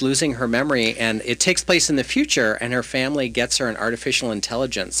woman who's losing her memory, and it takes place in the future, and her family gets her an artificial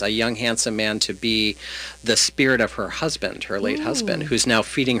intelligence, a young, handsome man to be the spirit of her husband, her late husband, who's now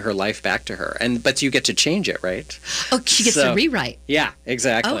feeding her life back to her. But you get to change it, right? Oh, she gets to rewrite. Yeah,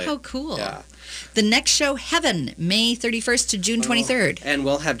 exactly. Oh, how cool. Yeah. The next show, Heaven, May 31st to June 23rd. And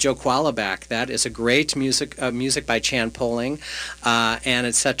we'll have Joe Koala back. That is a great music by Chan Poling, and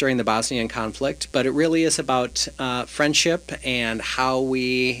it's set during the Bosnian conflict. But it really is about friendship and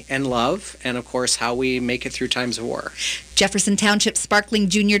and love, and of course how we make it through times of war. Jefferson Township Sparkling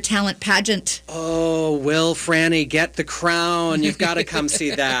Junior Talent Pageant. Oh, Will Franny, get the crown. You've got to come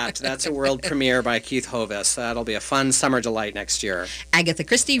see that. That's a world premiere by Keith Hovis. That'll be a fun summer delight next year. Agatha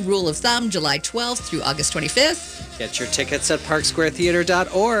Christie, Rule of Thumb, July 12th through August 25th. Get your tickets at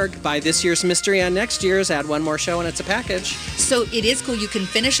parksquaretheater.org. Buy this year's mystery on next year's. Add one more show and it's a package. So it is cool. You can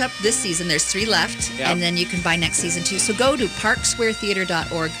finish up this season. There's 3 left. Yep. And then you can buy next season too. So go to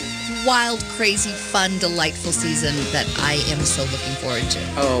parksquaretheater.org. Wild, crazy, fun, delightful season that I am so looking forward to.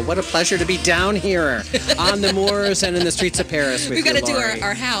 Oh, what a pleasure to be down here on the moors and in the streets of Paris with We've got to do Lori.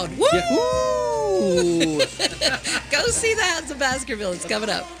 our hound. Woo! Yeah. Woo! Go see the Hounds of Baskerville. It's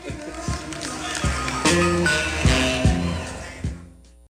coming up.